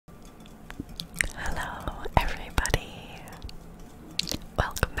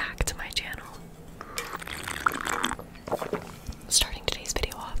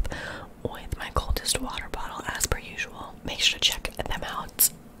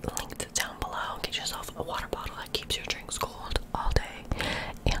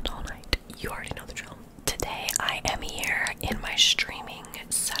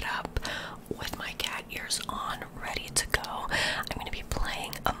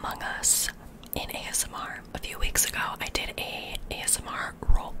Us in ASMR. A few weeks ago, I did a ASMR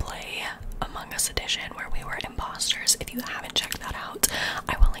roleplay Among Us edition where we were imposters. If you haven't checked that out,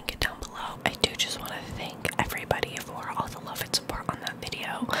 I will link it down below. I do just want to thank everybody for all the love and support on that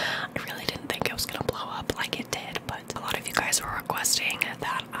video. I really didn't think it was gonna blow up like it did, but a lot of you guys were requesting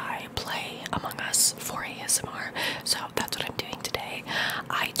that I play Among Us for ASMR, so that's what I'm doing today.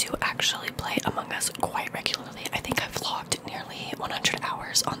 I do actually play Among Us quite regularly. I think I've logged nearly 100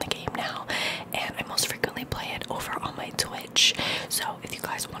 hours on the game now, and I most frequently play it over on my Twitch. So if you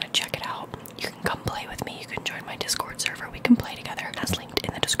guys want to check it out, you can come play with me. You can join my Discord server. We can play together, as linked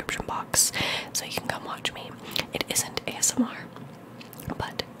in the description box, so you can come watch me. It isn't ASMR,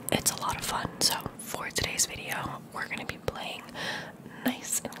 but it's a lot of fun. So for today's video, we're going to be playing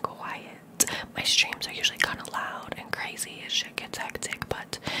nice and quiet. My streams are usually kind of loud and crazy as shit gets hectic,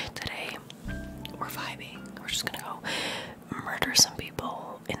 but today we're vibing. We're just gonna go murder some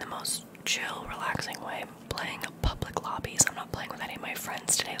people in the most chill, relaxing way, playing public lobbies. I'm not playing with any of my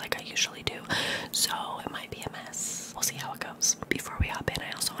friends today like I usually do, so it might be a mess. We'll see how it goes. Before we hop in,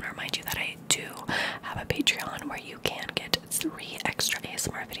 I also want to remind you that I do have a Patreon where you can get 3 extra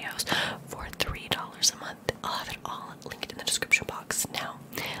ASMR videos for $3 a month. I'll have it all linked in the description box. Now,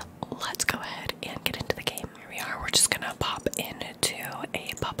 let's go ahead and get into the game. Here we are. We're just gonna pop into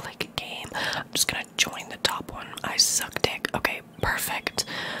a public game. I'm just gonna join the top one. I suck dick. Okay, perfect.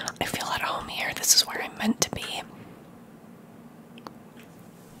 I feel at home here. This is where I'm meant to be.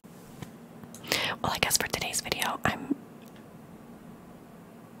 Well, I guess for today's video,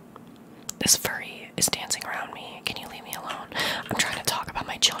 this furry is dancing around me. Can you leave me alone? I'm trying to talk about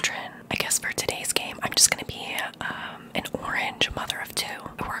my children. I guess for today's game, I'm just gonna be an orange mother of 2.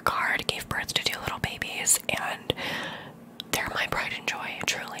 I work hard, gave birth to 2 little babies, and they're my pride and joy,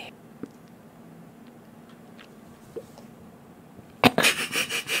 truly.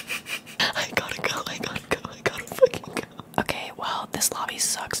 I gotta fucking go. Okay, well, this lobby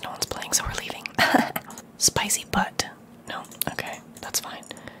sucks. No one's playing, so we're leaving. Spicy butt. No, okay, that's fine.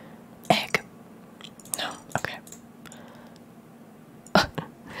 Egg. No, okay.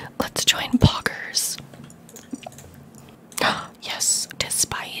 Let's join poggers. Yes,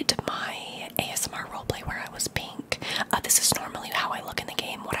 despite my ASMR roleplay where I was pink, this is normally how I look in the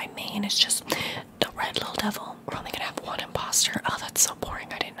game. What I main is just the red little devil. We're only gonna have 1 imposter. Oh, that's so boring.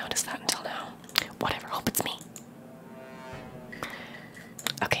 I didn't notice that until now. Whatever, hope it's me.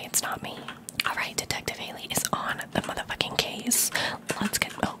 Okay, it's not me. Alright, Detective Haley is on the motherfucking case. Let's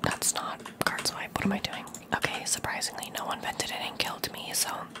get... Oh, that's not card swipe. What am I doing? Okay, surprisingly, no one vented it and killed me, so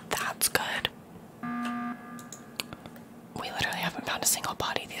that's good. We literally haven't found a single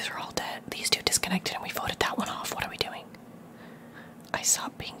body. These are all dead. These 2 disconnected and we voted that one off. What are we doing? I saw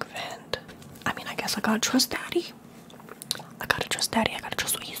pink vent. I mean, I guess I gotta trust Daddy. I gotta trust Daddy. I gotta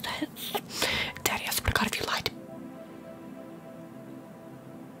trust what he says. Daddy, I swear to God, if you lied.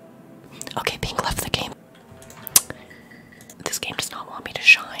 Okay, pink left the game. This game does not want me to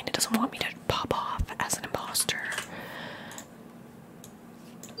shine. It doesn't want me to pop off as an imposter.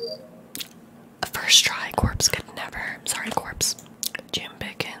 First try, corpse could never. Sorry, corpse. Jim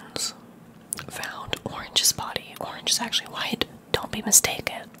Pickens found Orange's body. Orange is actually white. Don't be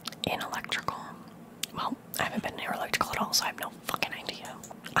mistaken. In electrical. Well, I haven't been near electrical at all, so I have no fucking idea.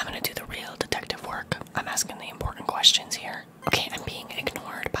 I'm gonna do the real detective work. I'm asking the important questions here. Okay, I'm being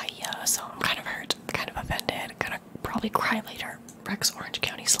ignored by ya, so I'm kind of hurt, kind of offended, gonna probably cry later. Rex Orange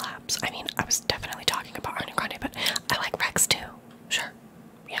County slaps. I mean, I was definitely talking about Ariana Grande, but I like Rex too. Sure.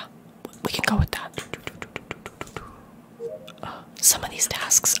 Yeah. We can go with that. Some of these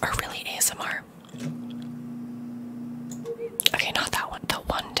tasks are really ASMR. Okay, not that one. The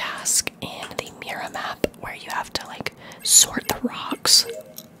one task in the mirror map where you have to, like, sort the rocks.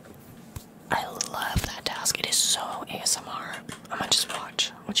 I love that task. It is so ASMR. I'm gonna just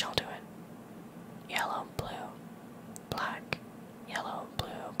watch. What y'all doing? Yellow, blue, black. Yellow,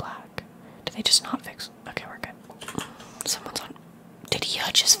 blue, black. Did they just not fix? Okay, we're good. Someone's on. Did he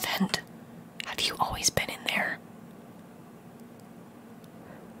just vent? Have you always been in there?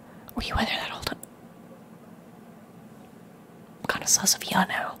 Were you in there that whole time? I'm kind of sus of Ya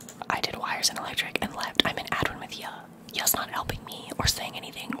now. I did wires and electric and left. I'm in admin with Ya. Ya's not helping me or saying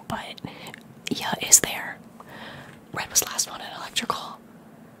anything, but Ya is there. Red was last one in electrical.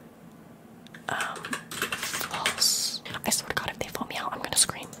 False. I swear to God, if they vote me out, I'm gonna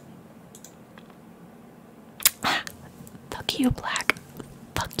scream. Fuck you, Black.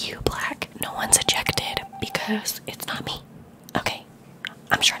 Fuck you, Black. No one's ejected because it's not me. Okay.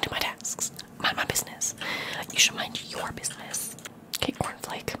 I'm sure to my tasks. Mind my business. You should mind your business. Okay,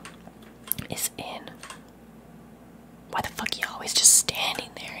 Cornflake is in. Why the fuck are you always just standing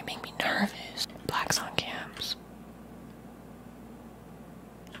there? You make me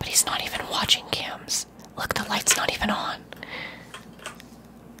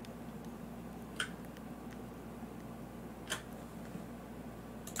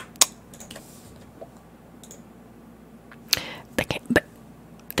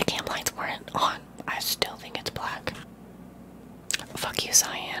you,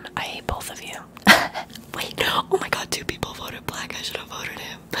 Cyan. I hate both of you. Wait, oh my god, 2 people voted black. I should have voted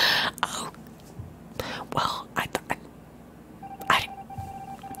him. Oh, well,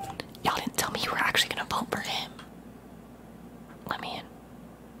 y'all didn't tell me you were actually gonna vote for him. Let me in.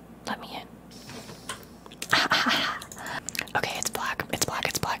 Let me in. Okay, it's black. It's black.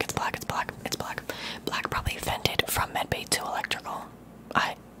 It's black. It's black. It's black. It's black. Black probably vented from medbay to electrical.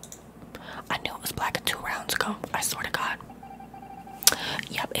 I knew it was black 2 rounds ago. I swear to God.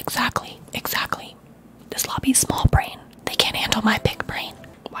 Yep, exactly. Exactly. This lobby's small brain. They can't handle my big brain.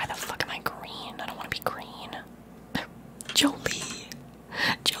 Why the fuck am I green? I don't want to be green. Jolie.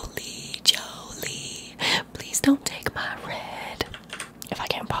 Jolie. Jolie. Please don't take my red. If I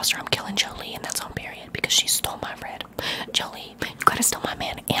get imposter, I'm killing Jolie, and that's on period because she stole my red. Jolie, you gotta steal my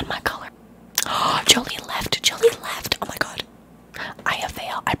man and my color. Oh, Jolie left. Jolie left. Oh my god. I have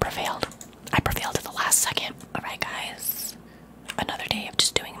failed. I prevailed. I prevailed at the last second. Alright, guys. Another day of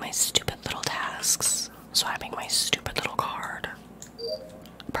just doing my stupid little tasks. Swiping my stupid little card.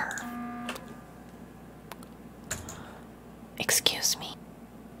 Purr. Excuse me.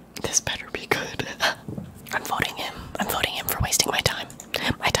 This better be good. I'm voting him. I'm voting him for wasting my time.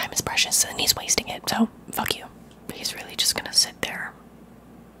 My time is precious and he's wasting it, so fuck you. He's really just gonna sit there.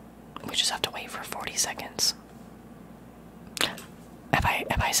 We just have to wait for 40 seconds.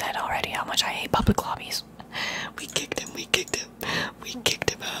 Have I said already how much I hate public lobbies? We kicked him, we kicked him. We kicked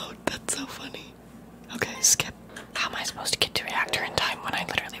him out. That's so funny. Okay, skip. How am I supposed to get to reactor in time when I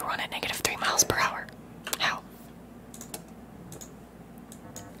literally run at -3 miles per hour? How?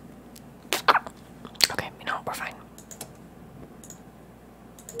 Okay, you know what, we're fine.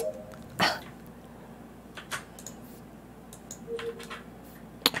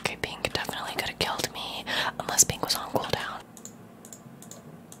 Okay, Pink definitely could have killed me unless Pink was on cooldown.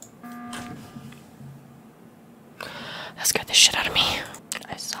 That scared the shit out of me.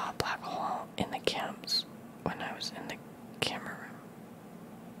 I saw a black hole in the camps when I was in the camera room.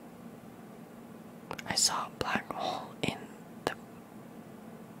 I saw a black hole in the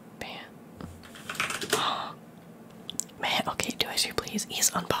van. Oh. Man, okay, do as you please. He's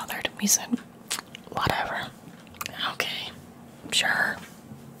unbothered. We said, whatever. Okay, sure.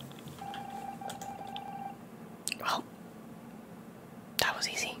 Well, that was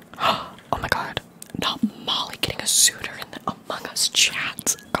easy. Oh my god. Not Molly getting a suitor in the Among Us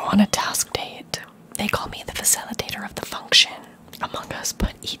chat. Go on a task date. They call me the facilitator of the function. Among Us,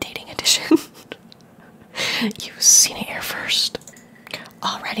 but e-dating edition. You've seen it here first.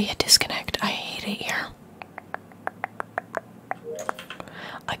 Already a disconnect. I hate it here.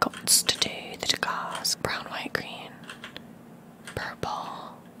 I got to do the jakajoha. Brown, white, green,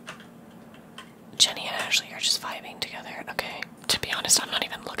 purple. Jenny and Ashley are just vibing together. Okay. To be honest, I'm not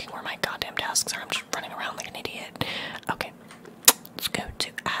even looking where my goddamn tasks are. I'm just running around like an idiot. Okay. Let's go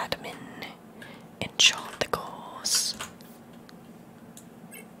to admin and chart the course.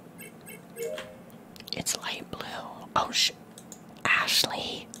 It's light blue. Oh shit.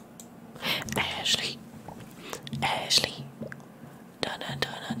 Ashley. Ashley. Ashley. Dunna,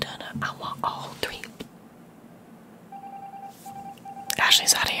 dunna, dunna. I want all 3.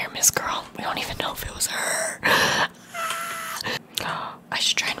 Ashley's out of here, Miss Girl. We don't even know if it was her. I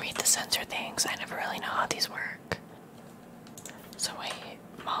should try and read the sensor things. I never really know how these work. So wait,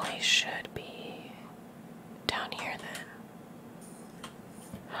 Molly should be down here then.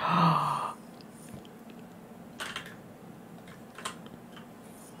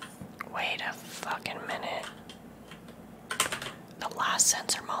 Wait a fucking minute. The last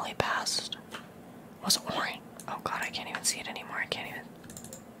sensor Molly passed was orange. Oh god, I can't even see it anymore. I can't even.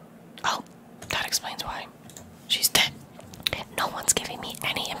 Oh, that explains why. She's dead. No one's giving me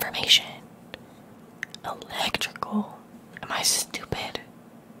any information. Electrical. Am I stupid?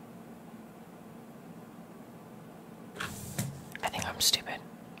 I think I'm stupid.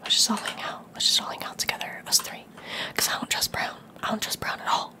 Let's just all hang out. Let's just all hang out together, us 3. Because I don't trust Brown. I don't trust Brown at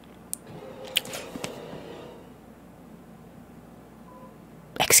all.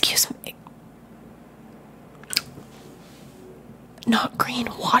 Excuse me. Not Green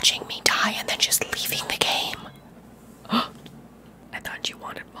watching me die and then just leaving the game. I thought you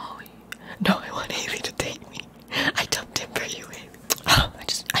wanted Molly. No, I want Haley to date me. I dumped him for you, Haley.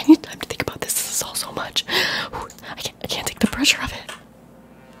 I need time to think about this. This is all so much. I can't take the pressure of it.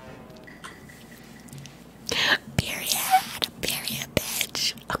 Period,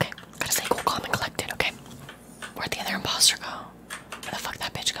 bitch. Okay, gotta stay cool, calm, and collected, okay? Where'd the other imposter go? Where the fuck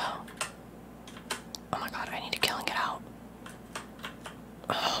that bitch go? Oh my god, I need to kill and get out.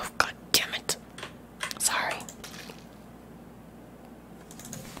 Oh, god damn it. Sorry.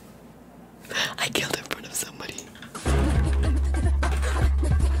 I killed in front of somebody.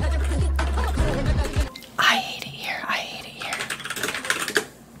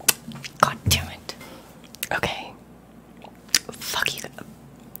 Okay. Fuck you.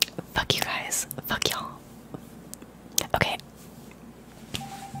 Fuck you guys. Fuck y'all. Okay.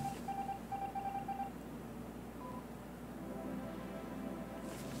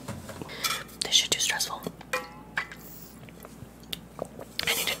 This shit too stressful.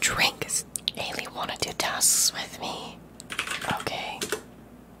 I need a drink. Haley wanna do tasks with me. Okay.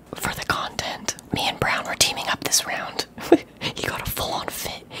 For the content. Me and Brown were teaming up this round. He got a full-on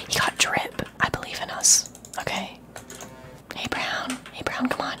fit. He got drip. I believe in us. Okay. Hey Brown. Hey Brown,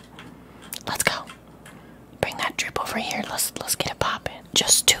 come on. Let's go. Bring that drip over here. Let's get it poppin'.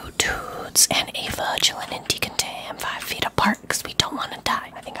 Just 2 dudes and Ava chillin' in decontam 5 feet apart because we don't want to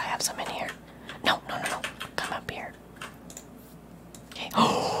die. I think I have some in here. No. Come up here. Okay.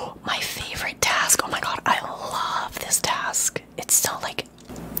 Oh, my favorite task. Oh my god, I love this task. It's so like...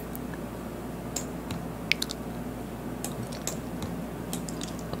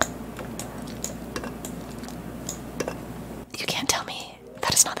 You can't tell me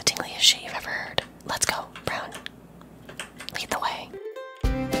that is not the tingliest shit you've ever heard. Let's go, Brown. Lead the way.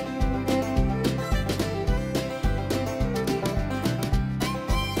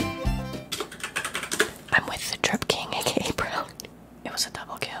 I'm with the Drip King, aka Brown. It was a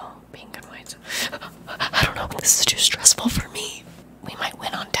double kill, pink and white. I don't know, this is too stressful for me. We might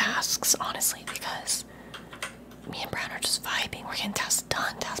win on tasks, honestly, because me and Brown are just vibing. We're getting tasks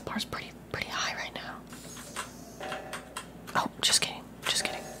done. Task bar's pretty high right now. Oh, just kidding. Just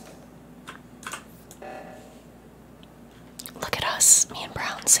kidding. Look at us, me and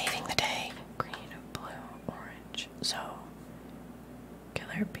Brown saving the day. Green, blue, orange. So,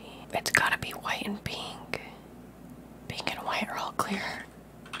 killer bee. It's gotta be white and pink. Pink and white are all clear.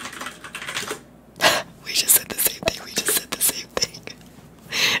 We just said the same thing. We just said the same thing.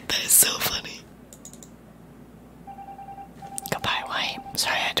 That is so funny. Goodbye, white.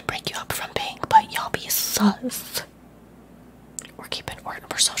 Sorry I had to break you up from pink, but y'all be sus.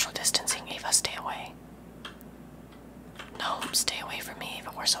 We're social distancing. Ava, stay away. No, stay away from me,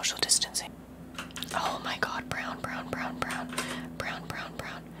 Ava. We're social distancing. Oh my god, Brown.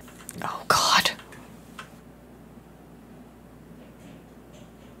 Oh god.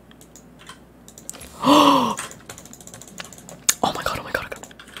 Oh my god.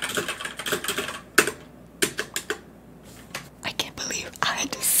 I can't believe I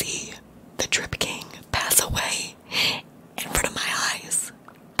had to see the Drip King pass away in front of my eyes.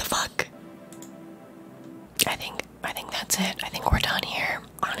 The fuck? I think that's it. I think we're done here.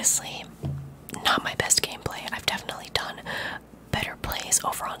 Honestly, not my best gameplay. I've definitely done better plays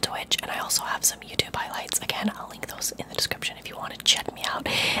over on Twitch, and I also have some YouTube highlights. Again, I'll link those in the description if you want to check me out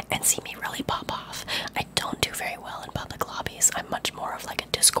and see me really pop off. I don't do very well in public lobbies. I'm much more of like a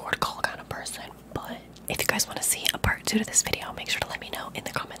Discord call kind of person, but if you guys want to see a part 2 to this video, make sure to let me know in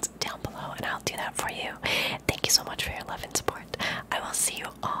the comments down below and I'll do that for you. Thank you so much for your love and support. I will see you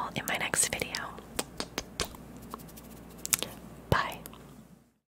all in